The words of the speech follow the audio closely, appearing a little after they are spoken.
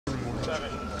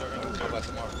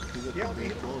Yeah, He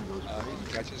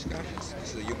catches guys.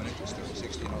 This is a human interest,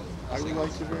 16 over. I would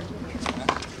like to very much.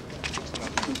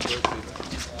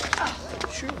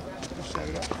 Sure. I'll set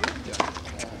it up.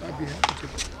 Yeah. I'd be happy to.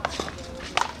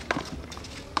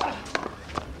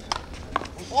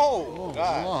 Oh,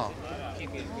 God. Wow.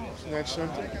 Isn't that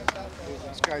something?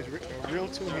 This guy's a real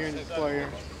two-handed player,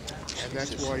 and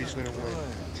that's why he's going to win.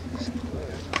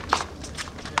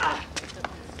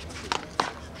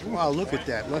 Wow, look at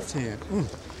that left hand.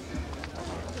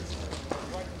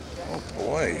 Oh,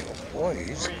 boy,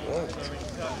 he's good.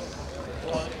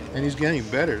 And he's getting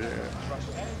better there.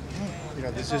 You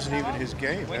know, this isn't even his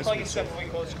game. That's what's up.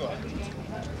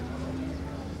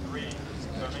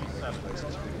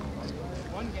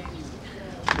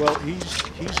 Well,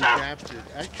 he's adapted.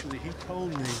 Actually, he told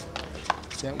me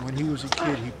that when he was a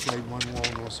kid, he played one wall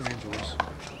in Los Angeles.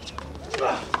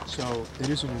 So it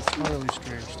isn't entirely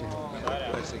strange to him.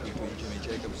 I was thinking between Jimmy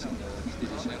Jacobs and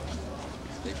Stevie Sandler.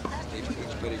 They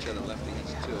put each other left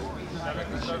against two.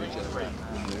 They shoot each other around.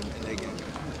 And they get.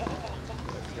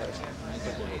 I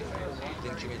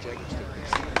think Jimmy Jacobs took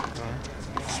this.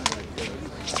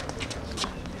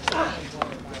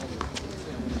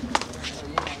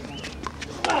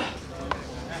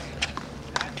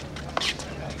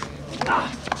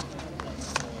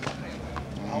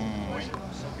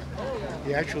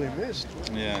 He actually missed.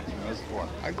 Yeah, he missed one.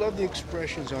 I love the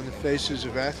expressions on the faces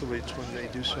of athletes when they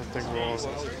do something wrong.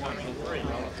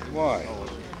 Why?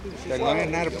 They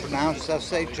learn how to pronounce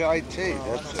S-H-I-T,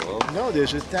 that's all. No,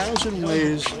 there's 1,000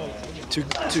 ways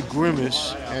to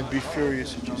grimace and be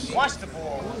furious at yourself. Watch the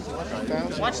ball.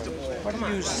 Watch the ball. What do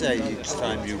you say each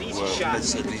time you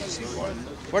miss an easy one?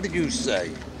 What do you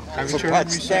say? Haven't For you heard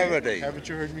me say it? posterity. Haven't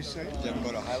you heard me say it? You ever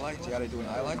go to highlights? You got to do a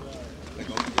highlight? They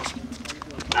go.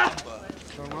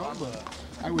 Caramba.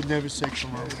 I would never say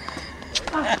caramba.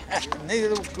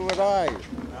 Neither would I.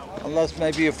 Unless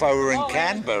maybe if I were in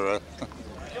Canberra.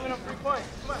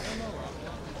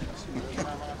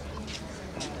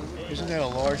 Isn't that a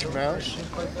large mouse?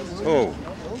 Oh.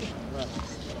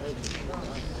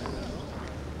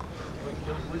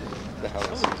 The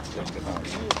hell is he thinking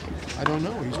of? I don't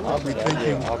know. He's probably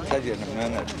thinking. I'll tell you in a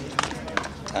minute.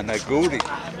 And a goodie.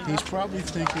 He's probably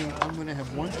thinking, I'm going to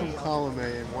have one from column A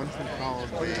and one from column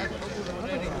B.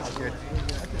 I'll get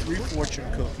 3 fortune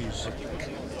cookies.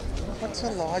 What's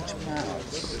a large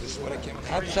mouse?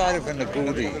 Outside of an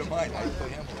agouti.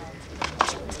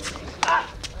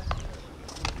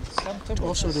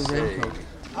 Also the raincoat.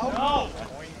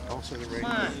 Also the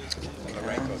raincoat. The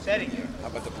raincoat. How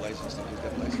about the blazers? Who's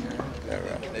got blazers?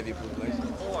 Yeah, Navy blue blazers.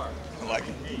 I like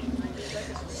it.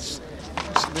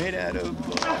 It's made out of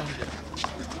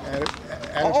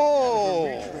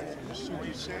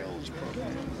Suki sales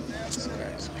program.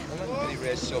 He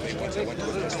read Sylvia once I went to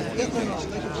a testimony thing. He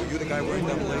said, were you the guy wearing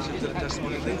them blazers to the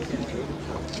testimony thing?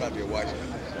 He's trying to be a wise man.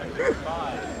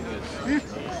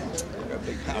 Got a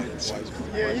big Howie wise man.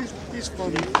 Yeah, he's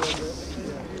funny.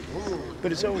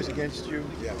 But it's always against you.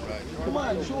 Yeah, right. Come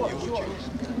on, sure. Right,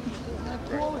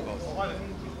 both.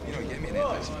 You know, he gave me an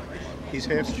anti-Semitic. He's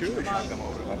half Jewish.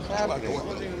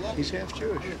 He's half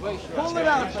Jewish. Pull it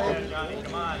out, baby.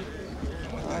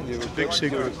 It's a big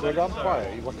secret. Good umpire.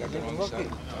 You look like a rookie.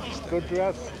 Good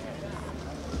dress.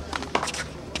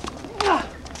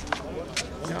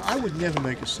 Now, I would never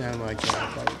make a sound like that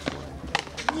if I was playing.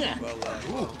 Yeah. Well,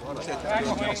 what's that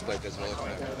tennis player that's well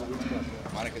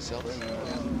Monica Seles?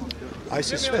 I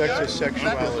suspect his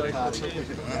sexuality.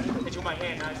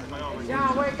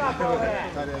 Yeah, wake up over there.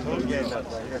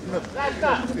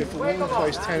 If a woman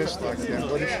plays tennis like that,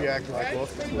 what does she act like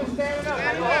off the floor?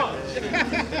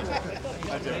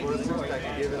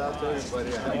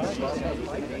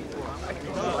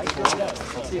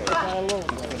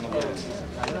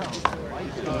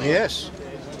 Yes.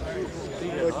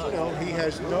 But you know, he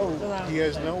has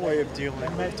no way of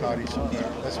dealing with Tati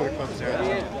Silveyra. That's what it comes down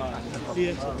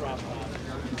to.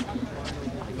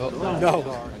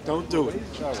 No, don't do it.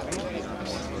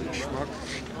 Schmuck.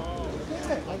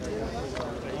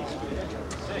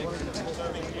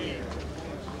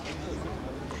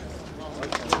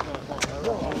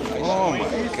 Oh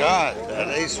my God, that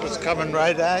ace was coming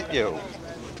right at you.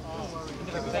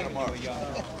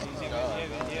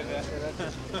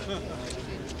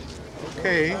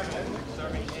 Okay,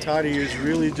 Tati is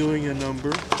really doing a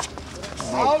number.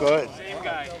 Oh, good.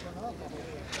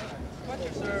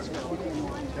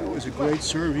 That was a great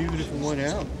serve, even if it went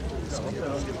out.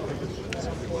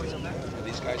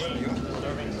 These guys from you?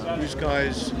 These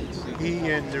guys,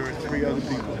 he and there are 3 other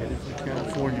people headed from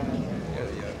California. Yeah,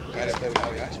 the guy that played with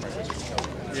Howie Eisenberg was from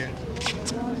California.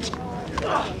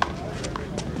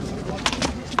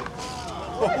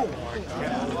 Yeah. Oh my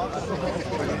God.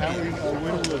 Howie,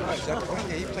 win or lose? Is that the point?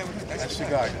 Yeah, he played with me. That's the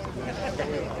guy.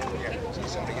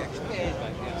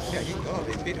 Yeah,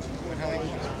 they beat him.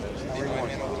 They won.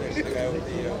 The guy with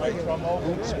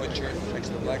the sweat shirt next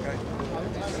to the black guy.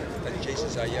 That's Jason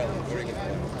Zayel.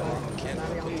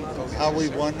 Howie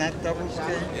won that doubles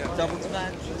game? Yeah. Doubles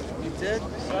match? He did?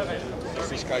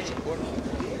 This guy supported him.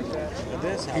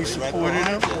 He supported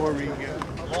him, or he...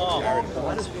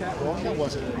 That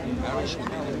wasn't... Harry should be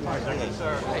there.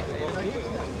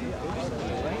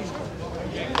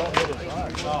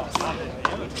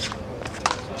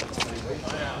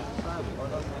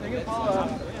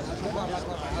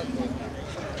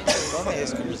 Don't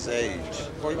ask him his age.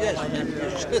 Well, yes, maybe you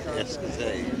should ask his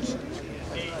age.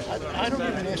 I don't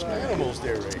even ask animals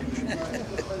their age.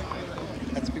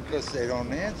 That's because they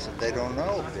don't answer. They don't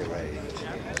know their age.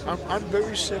 I'm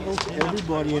very civil to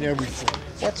everybody and everything.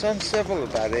 What's uncivil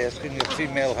about asking a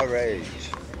female her age?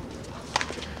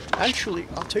 Actually,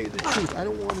 I'll tell you the truth. I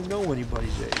don't want to know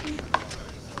anybody's age.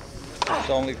 It's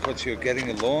only because you're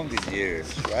getting along in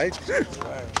years, right?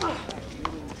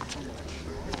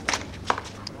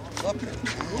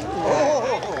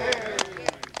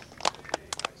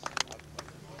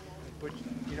 But,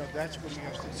 you know, that's what he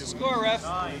has to do. Score, ref.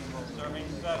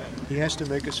 He has to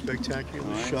make a spectacular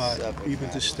 9-7 shot, even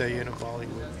match. to stay in a volley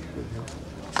with him.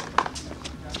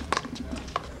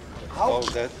 Oh,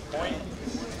 that.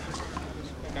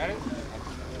 Got it?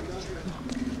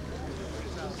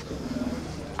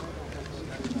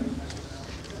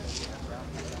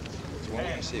 You want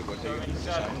to see what they're going to do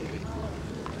on TV?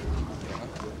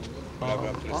 Drive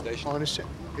up to the station. Honestly,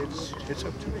 it's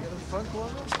up to me.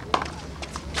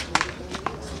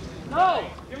 No!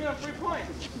 Give me a 3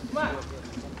 points. Come on.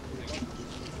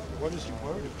 What is he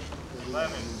worried about?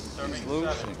 He's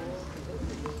losing.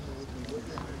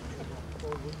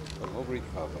 But he'll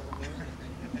recover.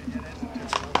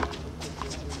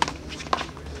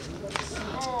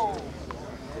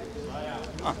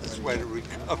 On his way to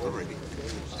recovery.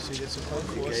 See, it's a He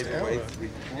unforced gave away error, 3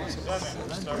 points.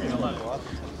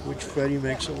 which Freddie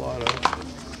makes a lot of.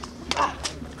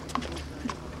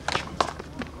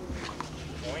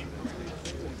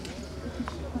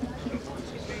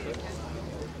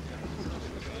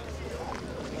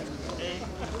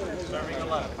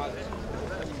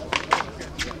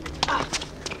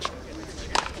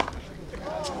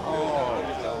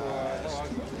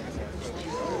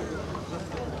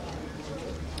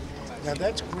 Now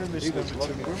that's grimace number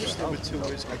 2. Grimace number 2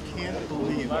 is, I can't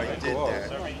believe I did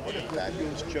that. What a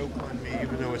fabulous joke on me,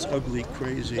 even though it's ugly,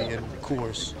 crazy, and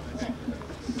coarse.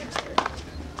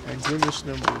 And grimace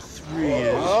number 3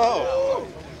 is, Oh!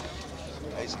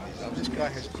 this guy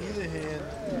has either hand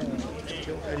to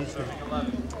kill anything.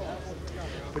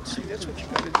 But see, that's what you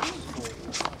got to do it for.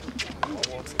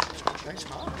 Nice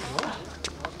hop, you know?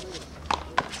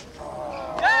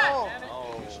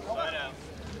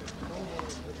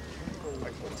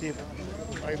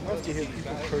 I love to hear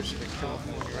people cursing in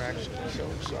California accent. It's so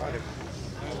exotic.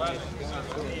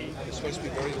 It's supposed to be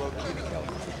very low key in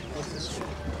California.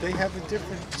 They have a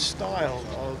different style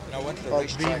No, I went to the of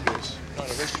racetrack. Venus. No,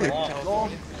 the racetrack in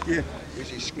California. Yeah.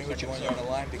 Usually scream at you when you're on the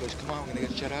line because, come on, we're going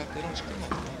to get shut out. They don't scream at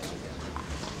you.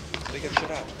 They get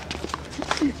shut out.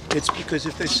 It's because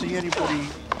if they see anybody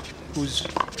who's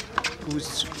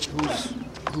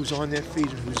on their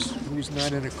feet and who's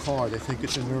not in a car, they think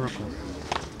it's a miracle.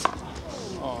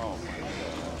 Oh.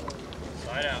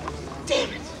 Side out.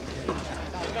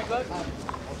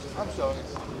 I'm sorry.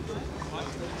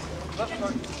 Left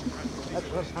turn.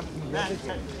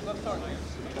 Left turn.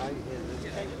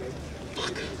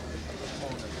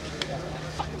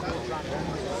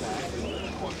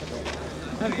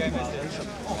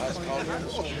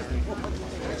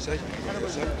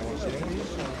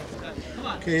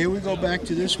 Okay, here we go back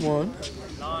to this one.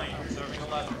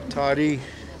 Tati,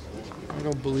 I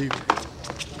don't believe it.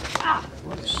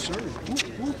 What a serve. Whoop,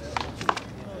 whoop.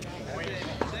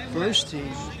 First he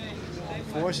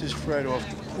forces Fred off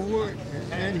the court,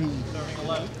 and then he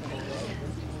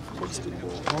puts the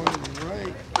ball on the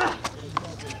right.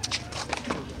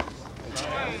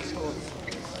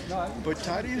 But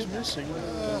Tati is missing.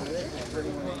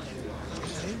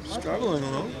 Struggling a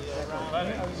little.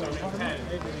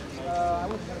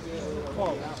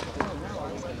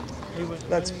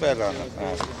 Let's bet on it,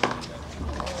 man.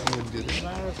 I wouldn't do that.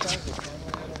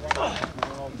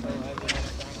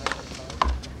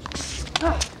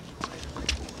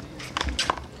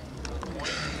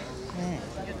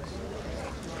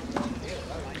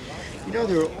 You know,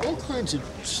 there are all kinds of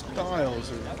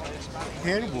styles of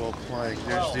handball playing.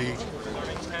 There's the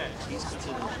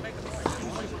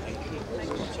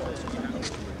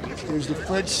There's the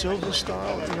Fred Silva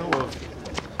style, you know, of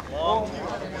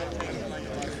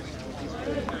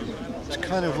it's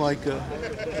kind of like a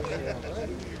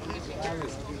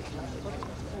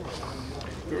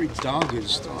very dogged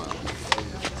style.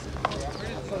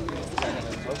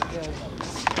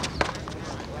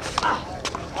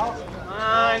 Come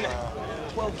on.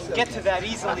 Get to that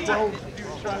easily.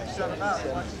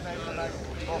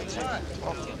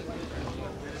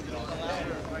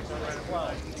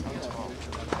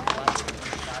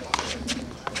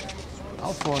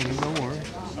 I'll find you, don't worry.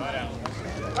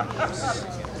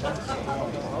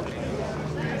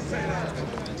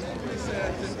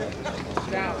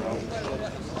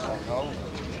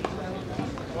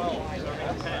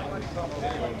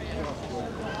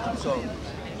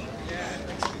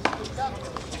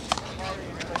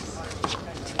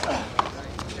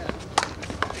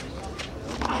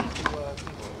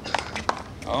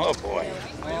 Oh boy.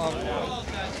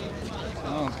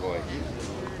 Oh boy.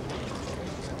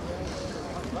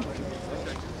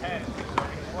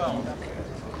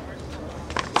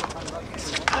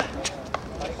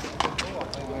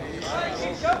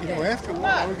 You know, after a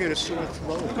while, we get a sore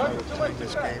throat out of playing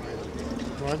this game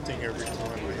and grunting every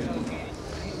time we hit.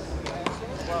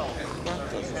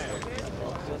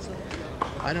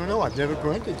 I don't know. I've never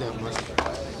grunted that much.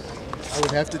 I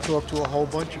would have to talk to a whole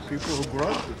bunch of people who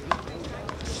grunted.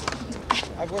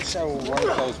 I wish I were one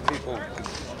of those people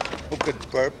who could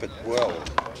burp at will.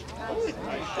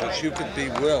 Because you could be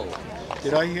Will.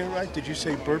 Did I hear right? Did you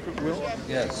say burp at will?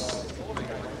 Yes.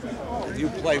 You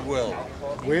play Will.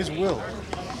 Where's Will?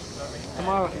 Come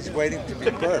on. He's waiting to be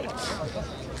burped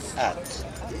at.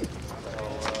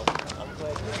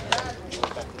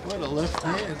 What a left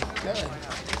hand. God.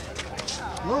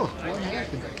 Look, what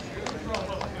happened?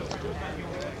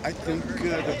 I think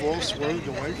the ball swerved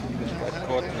away from him. Got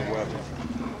caught in the weather.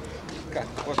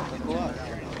 Got caught in the glove.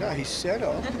 Yeah, he set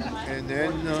up, and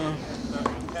then you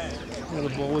know,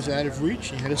 the ball was out of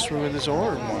reach. He had to swing in his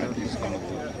arm. He's going to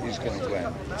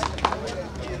win.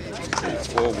 He's a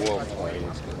four-wall player.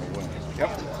 He's going to win. Yep,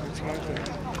 that's what I think.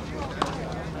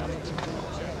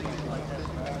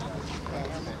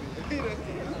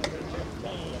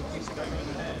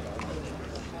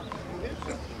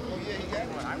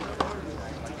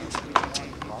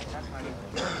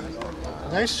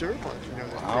 Nice serve punch, you know,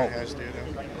 that Wow. Fred has there.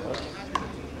 Though.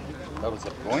 That was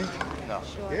a point? No.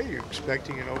 Yeah, you're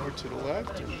expecting it over to the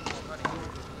left. And,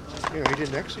 you know, he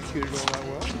didn't execute it all that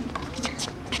well.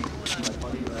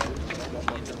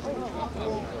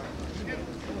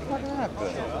 What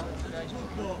happened?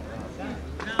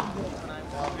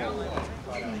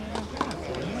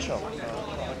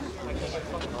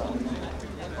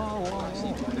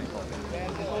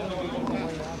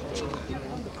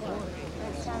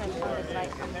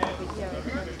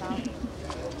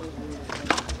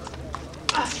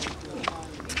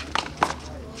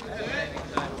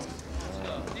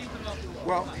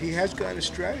 Well, he has got a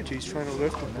strategy. He's trying to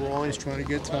lift the ball. He's trying to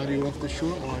get Tati off the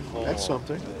short line. That's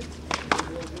something.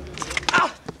 I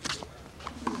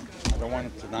don't want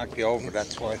him to knock you over,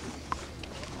 that's why.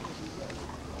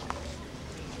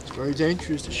 It's very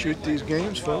dangerous to shoot these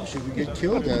games, folks. You could get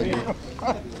killed out here.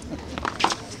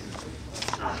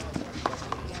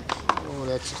 Oh,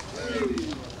 that's...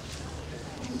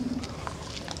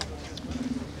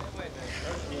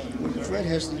 What Fred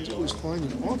has to do is find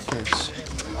an offense.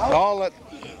 Hold it.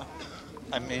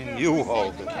 I mean, you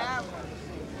hold it.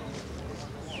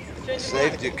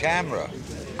 Saved your camera.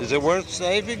 Is it worth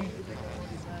saving?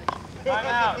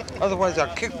 Otherwise,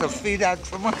 I'll kick the feet out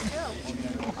from under.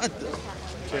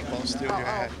 Handball, steal your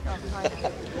hat.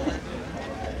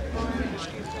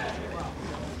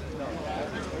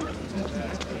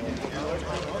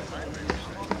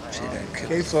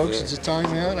 Okay, folks, it's a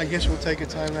timeout. I guess we'll take a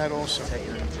timeout also.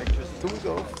 Here we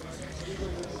go.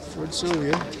 Fred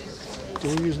Sylvia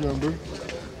doing his number.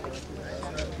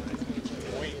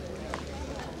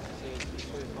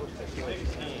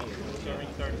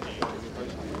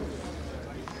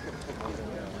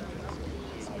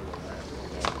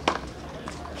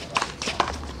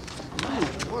 Ooh,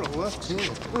 what a left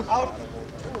hand. Out.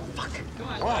 Fuck.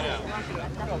 Wow.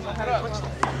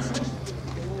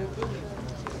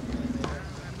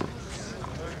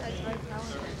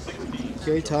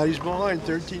 Okay, Tati's behind,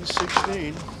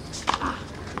 13-16.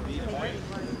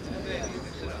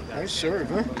 Nice serve,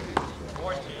 huh?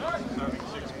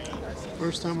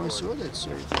 First time I saw that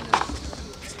serve.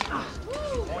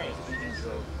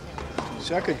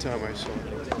 Second time I saw it.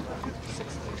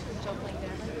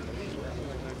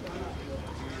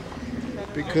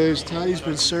 Because Tati's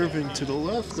been serving to the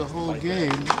left the whole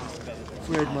game,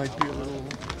 Fred might be a little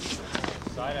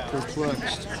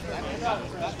perplexed.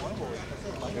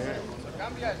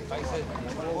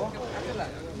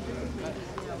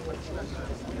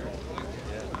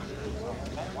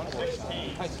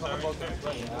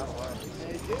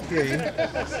 Okay.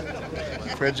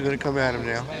 Fred's going to come at him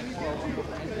now.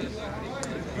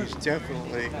 He's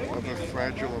definitely of a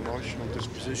fragile emotional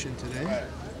disposition today.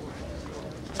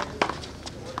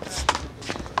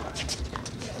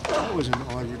 That was an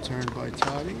odd return by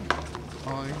Tati.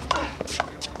 Fine.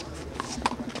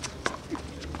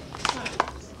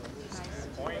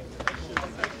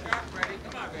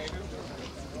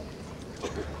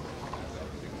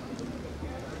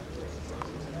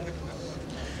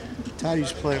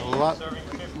 Tati's playing a lot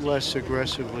less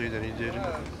aggressively than he did in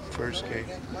the first game.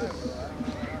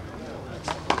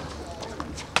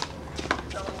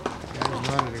 That is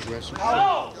not an aggressive player.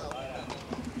 Oh!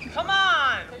 Come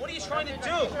on! What are you trying to do?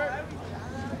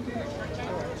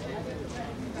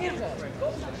 Go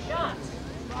for the shot.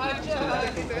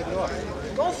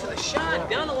 Go for the shot.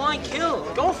 Down the line, kill.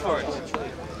 Go for it.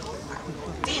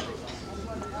 Damn it.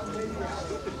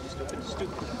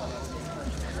 Stupid.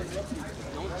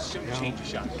 Don't change your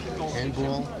shot.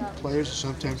 Handball players are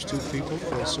sometimes two people.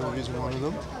 Fred Sylvia is one of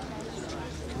them.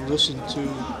 You can listen to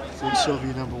Fred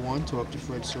Sylvia number 1 talk to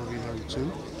Fred Sylvia number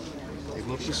 2. They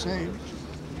look the same.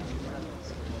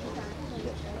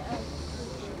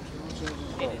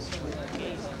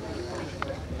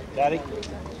 Daddy?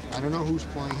 I don't know who's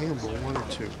playing handball, 1 or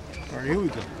 2. All right, here we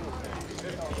go.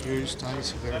 Here's Tati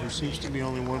Silveyra, who seems to be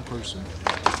only one person.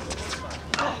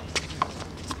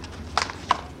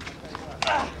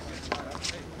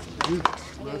 Good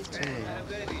left hand.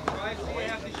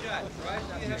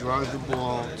 You drive the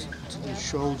ball to the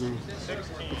shoulder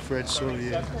of Fred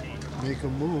Sylvia, make a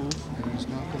move, and he's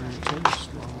not going to return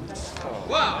the strong.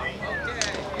 Wow,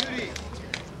 okay, beauty.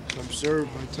 Some serve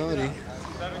by Tati.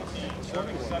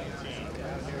 17.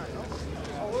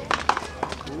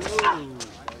 Ooh.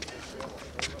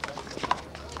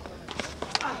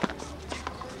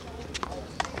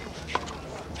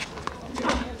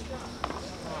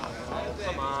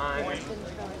 Come on.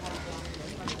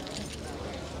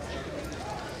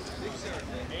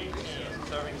 18,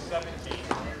 serving 17.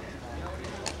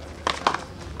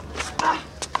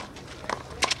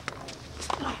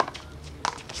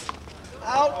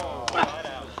 Out.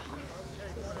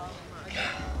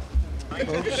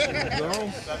 Folks, there we go.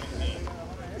 17.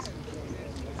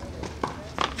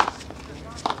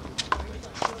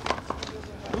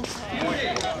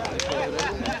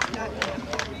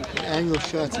 Angle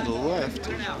shot to the left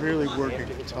is really working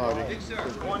for Tati.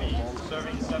 20,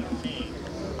 serving 17.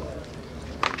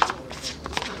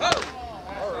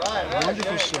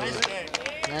 Wonderful serve.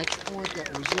 Match point, that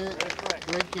was it.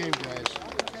 Great game, guys.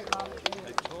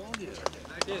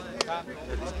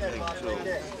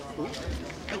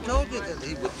 I told you that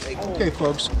he would take. Okay,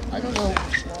 folks, I don't know.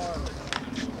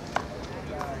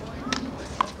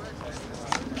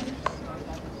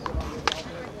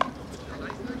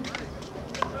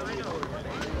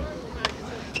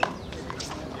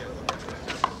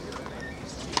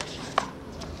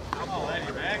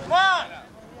 Come on.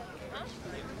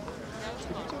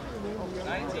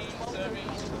 19, serving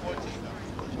 14.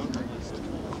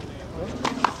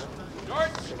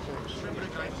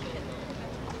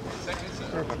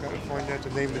 I gotta find out the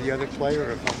name of the other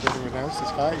player if I'm going to announce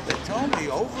this guy. They told me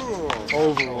overall.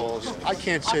 Overalls. I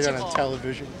can't say that on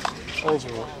television.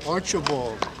 Overall.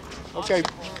 Archibald. Okay,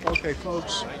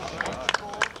 folks.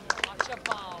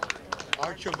 Archibald.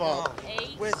 Archival.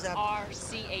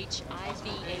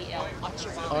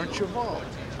 Archival. Archibald.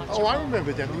 Oh, I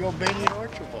remember them. The Albanian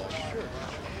Archibald. Sure.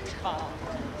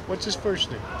 What's his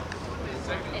first name?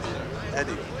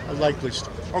 Eddie. A likely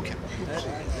story. Okay.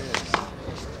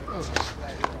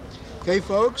 Okay,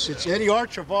 folks, it's Eddie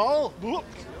Archival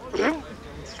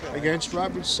against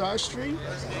Robert Sostre.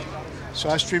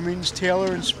 Sostre means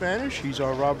Taylor in Spanish. He's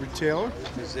our Robert Taylor.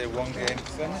 Is there one game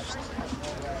finished?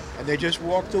 And they just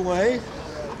walked away.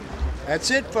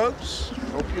 That's it, folks.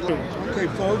 Hope you like it. Okay,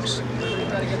 folks,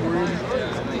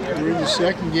 we're in the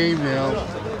second game now.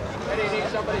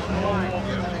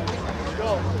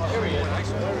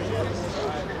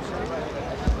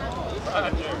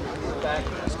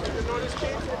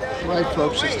 Right,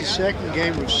 folks, it's the second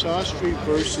game of Sostre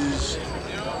versus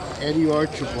Eddie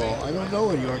Archival. I don't know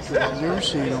Eddie Archival. I've never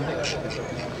seen him.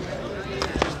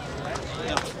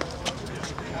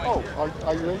 Oh,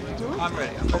 are you ready to do it? I'm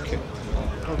ready. Okay.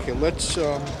 Okay, let's,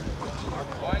 Move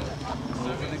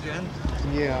it again.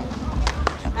 yeah.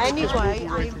 Anyway,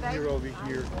 Right from here over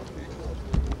here.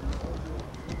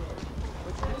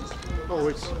 Oh,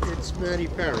 it's Manny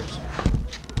Paris.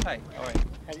 Hi, all right.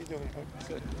 How you doing?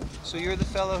 Good. So you're the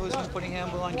fellow who's been putting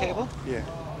handball on cable? Yeah.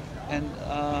 And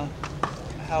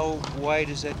how wide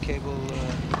is that cable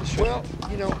restricted? Well,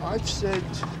 you know, I've said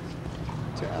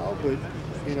to Albert,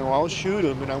 you know, I'll shoot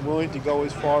him, and I'm willing to go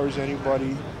as far as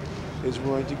anybody is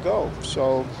willing to go.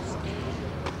 So,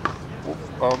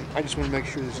 I just want to make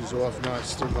sure this is off. No, it's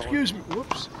still going. Excuse me.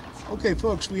 Whoops. Okay,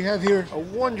 folks, we have here a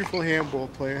wonderful handball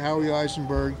player, Howie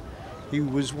Eisenberg. He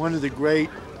was one of the great,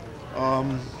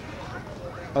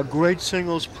 a great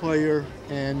singles player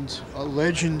and a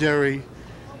legendary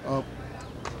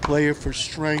player for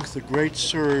strength, a great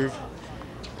serve,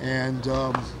 and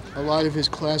a lot of his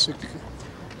classic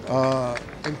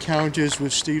encounters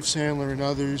with Steve Sandler and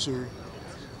others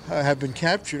have been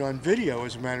captured on video,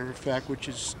 as a matter of fact, which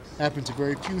has happened to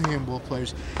very few handball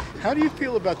players. How do you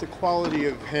feel about the quality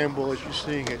of handball as you're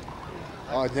seeing it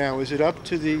now? Is it up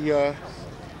to the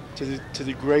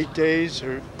great days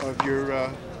of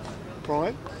your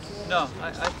prime? No,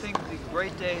 I think the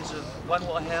great days of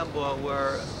one-wall handball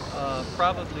were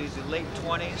probably the late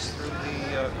 20s through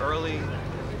the early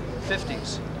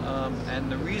 50s.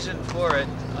 And the reason for it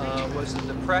was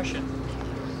the Depression,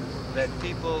 that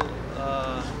people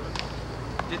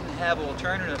didn't have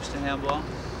alternatives to handball.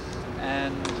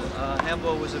 And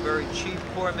handball was a very cheap,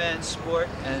 poor man's sport,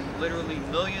 and literally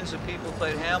millions of people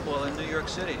played handball in New York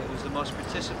City. It was the most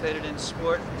participated in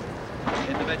sport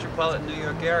in the metropolitan New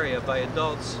York area by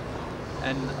adults.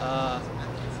 And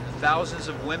thousands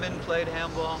of women played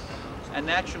handball. And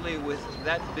naturally, with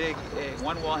that big a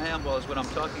one-wall handball is what I'm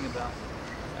talking about,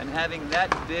 and having that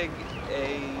big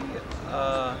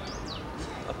a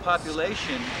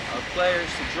population of players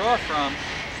to draw from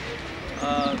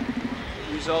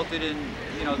resulted in,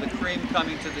 you know, the cream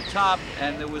coming to the top,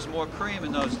 and there was more cream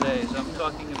in those days. I'm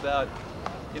talking about,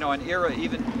 you know, an era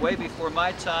even way before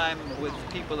my time, with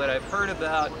people that I've heard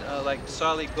about, like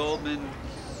Solly Goldman,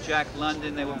 Jack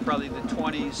London. They were probably the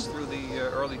 20s through the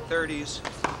early 30s.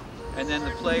 And then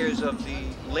the players of the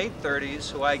late 30s,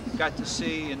 who I got to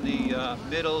see in the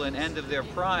middle and end of their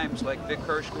primes, like Vic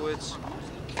Hershkowitz,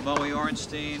 Moe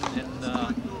Ornstein, and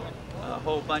a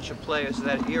whole bunch of players of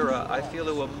that era. I feel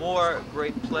there were more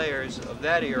great players of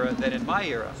that era than in my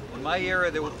era. In my era,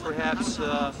 there were perhaps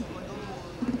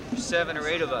 7 or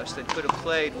 8 of us that could have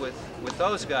played with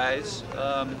those guys.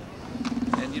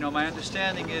 And, you know, my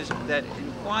understanding is that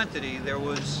in quantity, there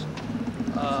was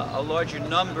a larger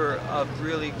number of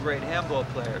really great handball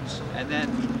players. And then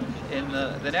in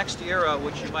the next era,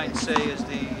 which you might say is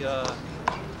the,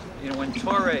 you know, when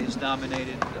Torres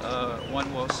dominated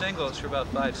one-wall singles for about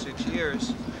 5-6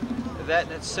 years, that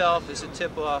in itself is a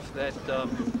tip-off that,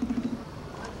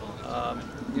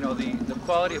 you know, the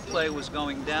quality of play was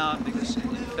going down, because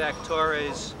in fact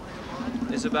Torres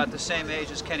is about the same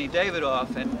age as Kenny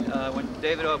Davidoff, and when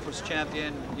Davidoff was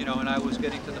champion, you know, and I was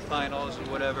getting to the finals or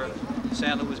whatever,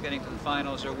 Sandler was getting to the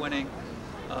finals or winning,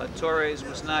 Torres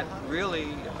was not really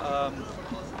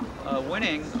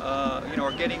winning, you know,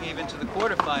 or getting even to the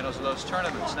quarterfinals of those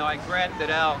tournaments. Now, I grant that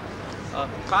Al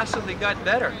possibly got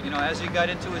better, you know, as he got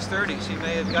into his 30s, he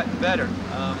may have gotten better.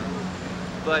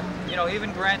 But, you know,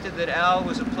 even granted that Al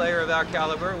was a player of our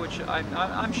caliber, which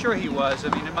I'm sure he was. I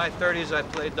mean, in my 30s, I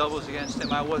played doubles against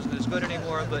him. I wasn't as good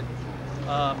anymore, but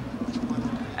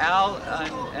Al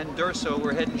and Durso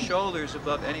were head and shoulders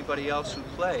above anybody else who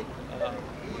played.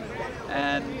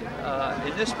 And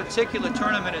in this particular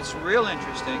tournament, it's real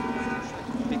interesting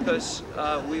because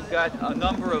we've got a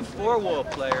number of four-wall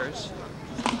players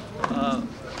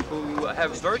who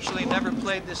have virtually never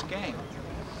played this game.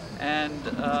 And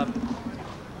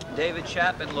David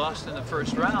Chapman lost in the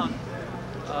first round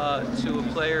to a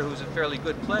player who's a fairly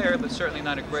good player, but certainly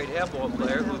not a great handball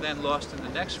player, who then lost in the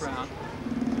next round.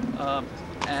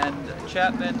 And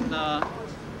Chapman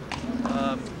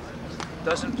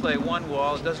doesn't play one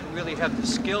wall, doesn't really have the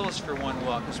skills for one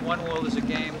wall, because one wall is a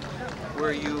game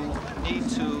where you need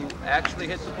to actually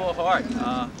hit the ball hard.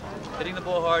 Hitting the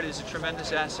ball hard is a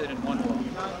tremendous asset in one wall.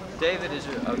 David is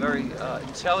a very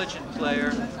intelligent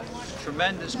player,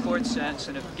 tremendous court sense,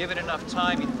 and if given enough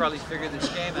time, he'd probably figure this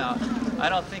game out. I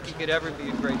don't think he could ever be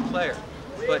a great player.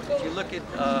 But if you look at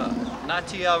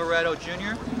Nati Alvarado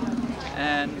Jr.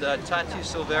 and Tati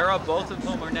Silveyra, both of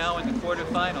whom are now in the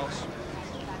quarterfinals,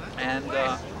 and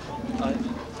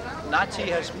Nati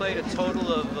has played a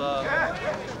total of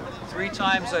 3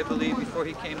 times, I believe, before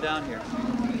he came down here.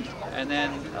 And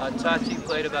then Tati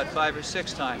played about 5 or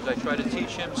 6 times. I tried to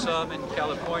teach him some in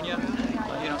California,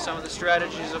 you know, some of the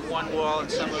strategies of one wall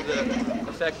and some of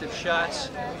the effective shots.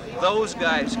 Those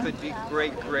guys could be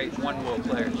great one-wall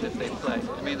players if they played.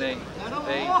 I mean, they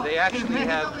actually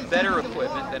have better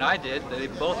equipment than I did. They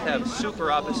both have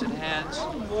super opposite hands,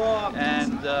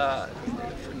 and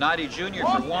Nadi Jr.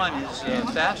 for one is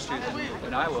faster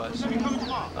than I was.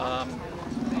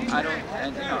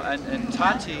 And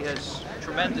Tati has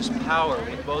tremendous power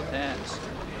with both hands.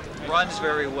 Runs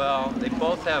very well. They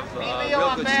both have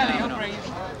real good stamina.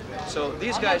 So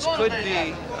these guys could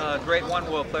be great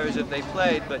one-wall players if they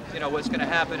played, but what's going to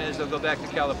happen is they'll go back to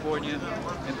California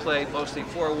and play mostly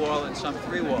four-wall and some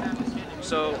three-wall.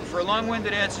 So for a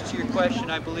long-winded answer to your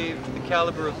question, I believe the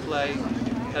caliber of play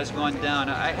has gone down.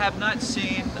 I have not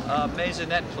seen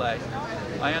Maisonette play.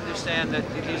 I understand that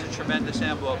he's a tremendous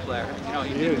handball player.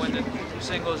 He did win the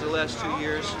singles the last 2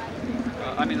 years.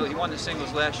 He won the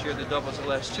singles last year, the doubles the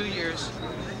last 2 years.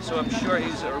 So I'm sure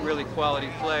he's a really quality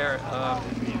player.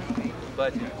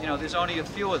 But there's only a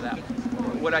few of them.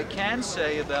 What I can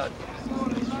say about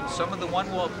some of the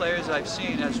one-wall players I've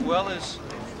seen, as well as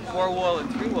four-wall and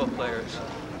three-wall players,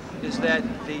 is that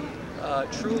the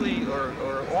truly or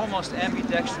almost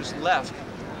ambidextrous left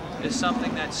is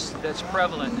something that's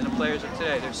prevalent in the players of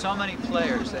today. There's so many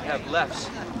players that have lefts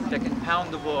that can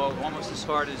pound the ball almost as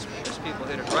hard as people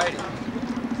hit it righty.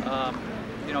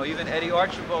 Even Eddie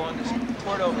Archival on this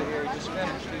court over here just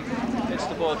finished. He hits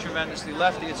the ball tremendously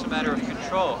lefty. It's a matter of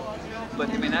control.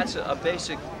 But that's a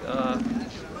basic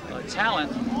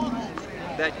talent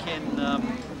that can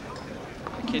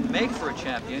make for a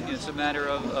champion. It's a matter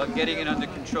of getting it under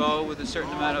control with a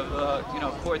certain amount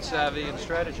of court savvy and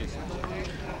strategy.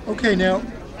 Okay, now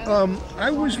I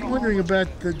was wondering about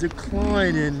the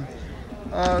decline, and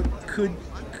could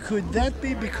that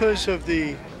be because of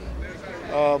the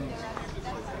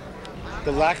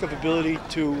lack of ability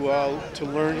to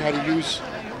learn how to use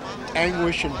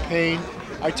anguish and pain?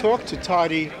 I talked to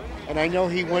Tati, and I know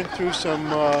he went through some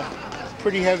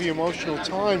pretty heavy emotional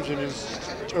times in his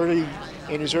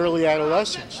early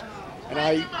adolescence, and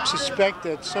I suspect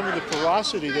that some of the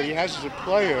ferocity that he has as a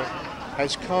player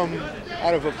has come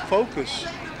out of a focus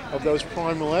of those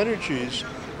primal energies,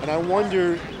 and I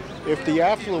wonder if the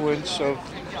affluence of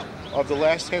the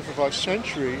last half of our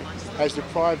century has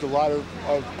deprived a lot of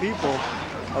people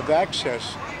of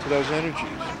access to those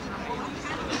energies.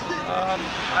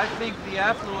 I think the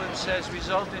affluence has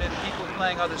resulted in people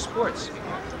playing other sports.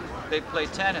 They play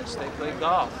tennis, they play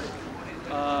golf.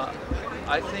 I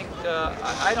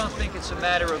don't think it's a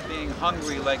matter of being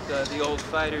hungry like the old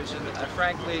fighters, and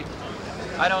frankly,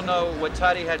 I don't know what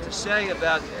Tati had to say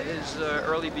about his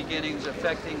early beginnings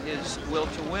affecting his will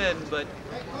to win, but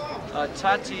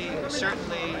Tati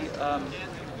certainly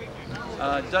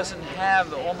doesn't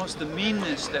have almost the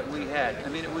meanness that we had.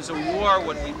 It was a war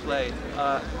when we played.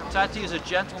 Tati is a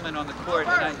gentleman on the court,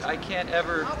 and I can't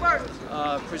ever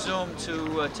presume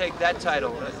to take that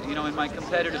title, in my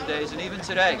competitive days, and even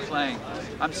today playing.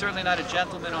 I'm certainly not a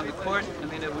gentleman on the court.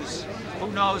 It was, who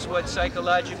knows what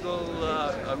psychological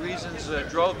reasons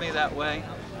drove me that way,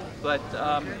 but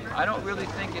I don't really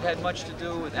think it had much to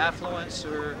do with affluence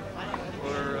or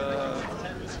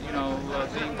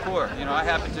being poor. I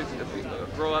happened to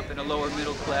grow up in a lower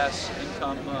middle class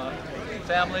income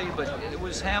family, but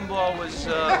handball was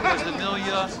the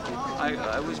milieu.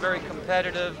 I was very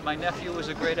competitive. My nephew was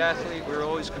a great athlete. We were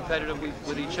always competitive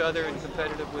with each other and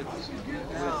competitive with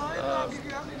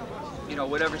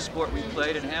whatever sport we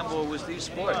played, and handball was the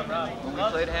sport. When we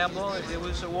played handball, it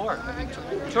was a war.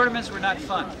 Tournaments were not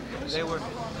fun. They were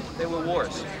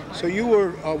wars. So you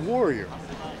were a warrior.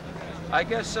 I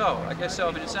guess so. It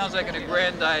sounds like an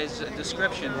aggrandized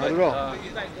description,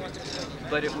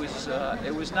 but it was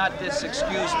not this,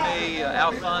 excuse me,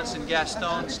 Alphonse and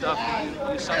Gaston stuff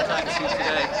that you sometimes see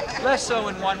today. Less so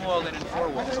in one wall than in four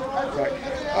wall. Right.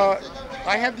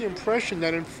 I have the impression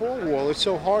that in four wall it's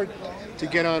so hard to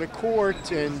get on a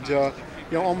court, and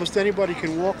almost anybody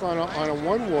can walk on a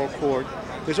one wall court.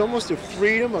 There's almost a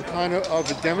freedom, a kind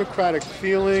of a democratic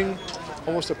feeling,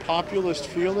 almost a populist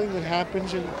feeling that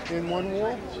happens in one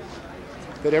wall?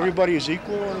 That everybody is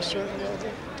equal on a certain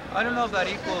level? I don't know about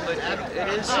equal, but it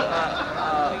is,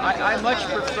 I much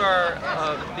prefer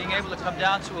being able to come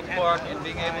down to a park and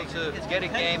being able to get a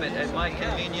game at my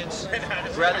convenience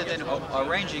rather than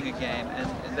arranging a game, and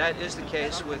that is the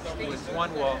case with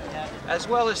one wall, as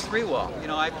well as three wall.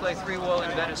 I play three wall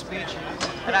in Venice Beach,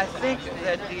 and I think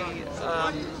that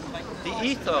the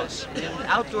ethos in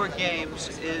outdoor games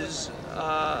is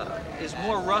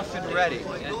more rough and ready.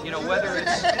 And, whether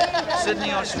it's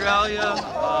Sydney, Australia,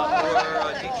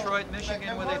 or Detroit,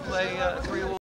 Michigan, where they play three